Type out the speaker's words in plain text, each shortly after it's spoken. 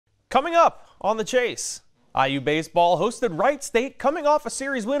Coming up on The Chase, IU baseball hosted Wright State coming off a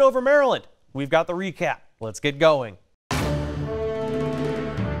series win over Maryland. We've got the recap. Let's get going.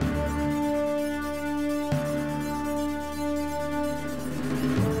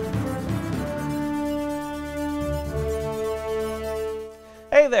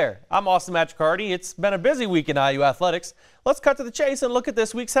 Hey there, I'm Auston Matricardi. It's been a busy week in IU athletics. Let's cut to the chase and look at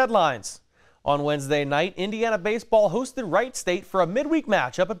this week's headlines. On Wednesday night, Indiana baseball hosted Wright State for a midweek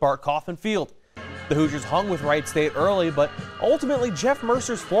matchup at Bart Kaufman Field. The Hoosiers hung with Wright State early, but ultimately Jeff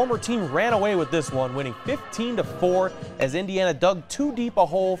Mercer's former team ran away with this one, winning 15-4 as Indiana dug too deep a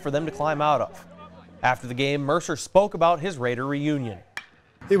hole for them to climb out of. After the game, Mercer spoke about his Raider reunion.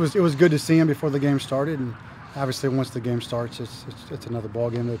 It was good to see him before the game started, and obviously once the game starts, it's another ball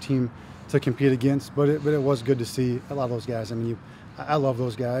game, the team to compete against. But it was good to see a lot of those guys. I mean, I love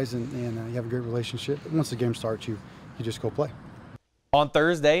those guys, and you have a great relationship. But once the game starts, you just go play. On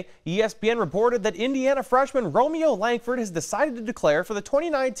Thursday, ESPN reported that Indiana freshman Romeo Langford has decided to declare for the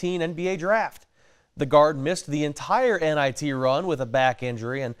 2019 NBA Draft. The guard missed the entire NIT run with a back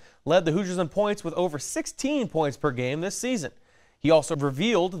injury and led the Hoosiers in points with over 16 points per game this season. He also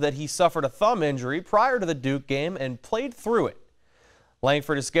revealed that he suffered a thumb injury prior to the Duke game and played through it.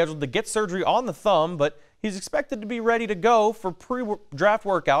 Langford is scheduled to get surgery on the thumb, but he's expected to be ready to go for pre-draft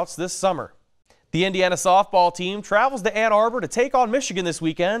workouts this summer. The Indiana softball team travels to Ann Arbor to take on Michigan this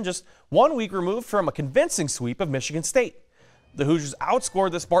weekend, just 1 week removed from a convincing sweep of Michigan State. The Hoosiers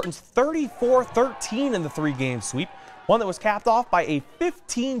outscored the Spartans 34-13 in the three-game sweep, one that was capped off by a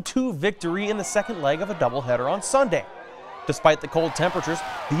 15-2 victory in the second leg of a doubleheader on Sunday. Despite the cold temperatures,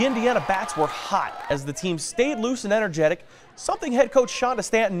 the Indiana bats were hot as the team stayed loose and energetic, something head coach Shonda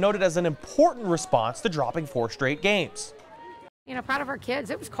Stanton noted as an important response to dropping 4 straight games. Proud of our kids.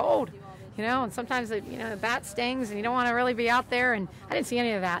 It was cold, and sometimes, the bat stings and you don't want to really be out there, and I didn't see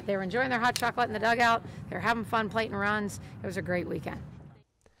any of that. They were enjoying their hot chocolate in the dugout. They were having fun plating runs. It was a great weekend.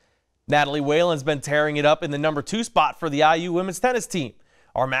 Natalie Whalen's been tearing it up in the number 2 spot for the IU women's tennis team.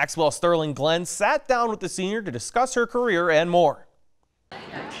 Our Maxwell Glenn sat down with the senior to discuss her career and more.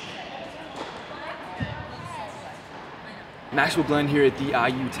 Maxwell Glenn here at the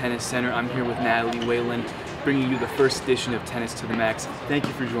IU Tennis Center. I'm here with Natalie Whalen, bringing you the first edition of Tennis to the Max. Thank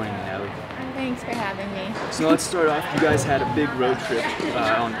you for joining me, Natalie. Thanks for having me. So let's start off. You guys had a big road trip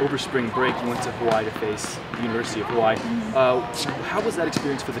over spring break. You went to Hawaii to face the University of Hawaii. How was that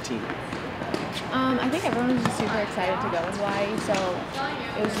experience for the team? I think everyone was just super excited to go to Hawaii, so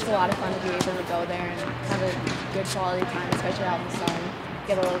it was just a lot of fun to be able to go there and have a good quality time, especially out in the sun,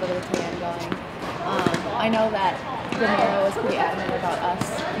 get a little bit of a tan going. I know that Ramiro was pretty adamant about us,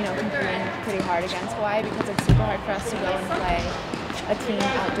 competing pretty hard against Hawaii because it's super hard for us to go and play a team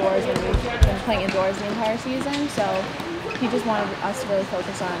outdoors when we've been playing indoors the entire season, so he just wanted us to really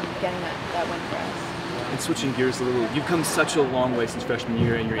focus on getting that win for us. And switching gears a little, you've come such a long way since freshman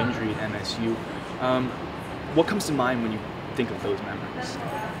year and your injury at MSU. What comes to mind when you think of those memories?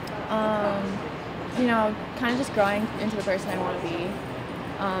 Kind of just growing into the person I want to be.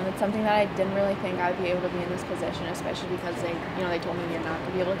 It's something that I didn't really think I would be able to be in this position, especially because they told me you're not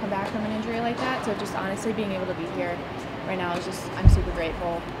going to be able to come back from an injury like that. So just honestly being able to be here right now is I'm super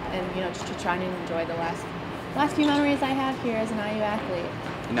grateful, and just to try and enjoy the last few memories I have here as an IU athlete.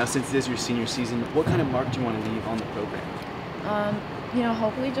 And now, since it is your senior season, what kind of mark do you want to leave on the program?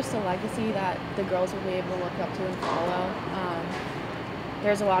 Hopefully just a legacy that the girls will be able to look up to and follow.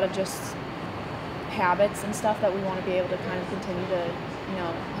 There's a lot of just habits and stuff that we want to be able to kind of continue to,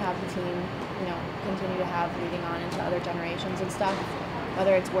 have the team, continue to have leading on into other generations and stuff.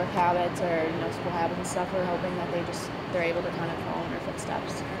 Whether it's work habits or, school habits and stuff, we're hoping that they're able to kind of follow in our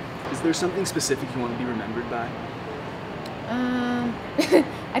footsteps. Is there something specific you want to be remembered by?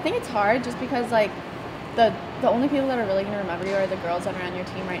 I think it's hard just because, the only people that are really going to remember you are the girls that are on your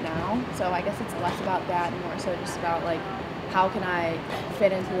team right now. So I guess it's less about that and more so just about, how can I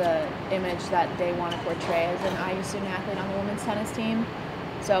fit into the image that they want to portray as an IU student athlete on the women's tennis team.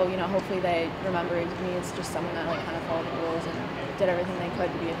 So, hopefully they remember me as just someone that, kind of followed the rules and did everything they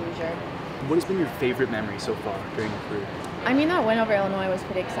could to be a Hoosier. What has been your favorite memory so far during your career? That win over Illinois was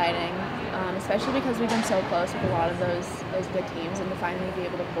pretty exciting, especially because we've been so close with a lot of those good teams, and to finally be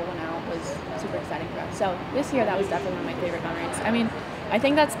able to pull one out was super exciting for us. So this year, that was definitely one of my favorite memories. I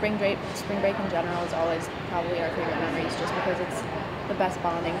think that spring break in general is always probably our favorite memories, just because it's the best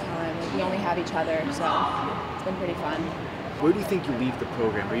bonding time. We only have each other, so it's been pretty fun. Where do you think you leave the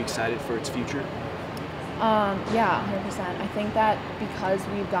program? Are you excited for its future? Yeah, 100%. I think that because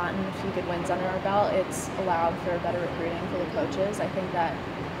we've gotten a few good wins under our belt, it's allowed for better recruiting for the coaches. I think that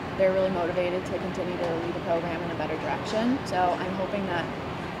they're really motivated to continue to lead the program in a better direction. So I'm hoping that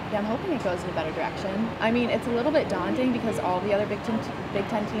yeah, I'm hoping it goes in a better direction. I mean, it's a little bit daunting because all the other Big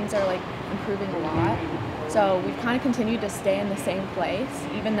Ten teams are like improving a lot. So we've kind of continued to stay in the same place,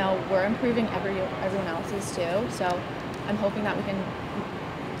 even though we're improving, everyone else is too. So I'm hoping that we can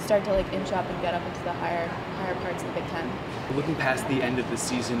start to like inch up and get up into the higher parts of the Big Ten. Looking past the end of the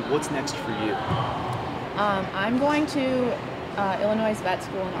season, what's next for you? I'm going to Illinois vet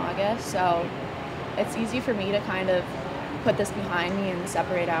school in August, so it's easy for me to kind of put this behind me and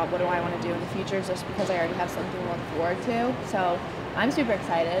separate out what do I want to do in the future, just because I already have something to look forward to. So I'm super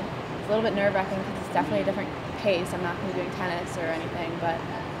excited. It's a little bit nerve-wracking because it's definitely a different pace. I'm not going to be doing tennis or anything, but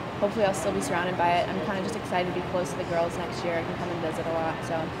hopefully I'll still be surrounded by it. I'm kind of just excited to be close to the girls next year. I can come and visit a lot,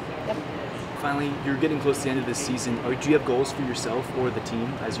 so yep. Finally, you're getting close to the end of this season. Do you have goals for yourself or the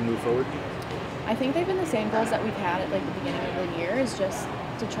team as you move forward? I think they've been the same goals that we've had at like the beginning of the year, is just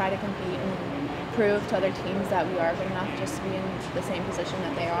to try to compete and prove to other teams that we are good enough just to be in the same position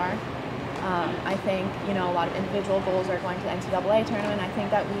that they are. I think, you know, a lot of individual goals are going to the NCAA tournament. I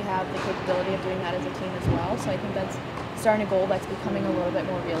think that we have the capability of doing that as a team as well. So I think that's starting a goal that's becoming a little bit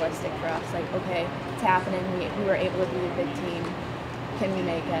more realistic for us. Like, okay, it's happening. We were able to be a big team. Can we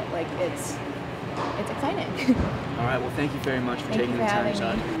make it? Like, it's exciting. All right, well, thank you very much for taking the time, Thank you for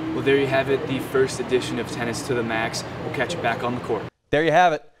having Sean. Well, there you have it, the first edition of Tennis to the Max. We'll catch you back on the court. There you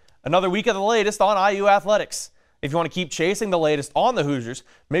have it. Another week of the latest on IU Athletics. If you want to keep chasing the latest on the Hoosiers,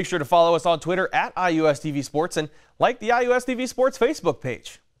 make sure to follow us on Twitter at IUSTV Sports and like the IUSTV Sports Facebook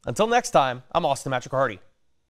page. Until next time, I'm Auston Matricardi.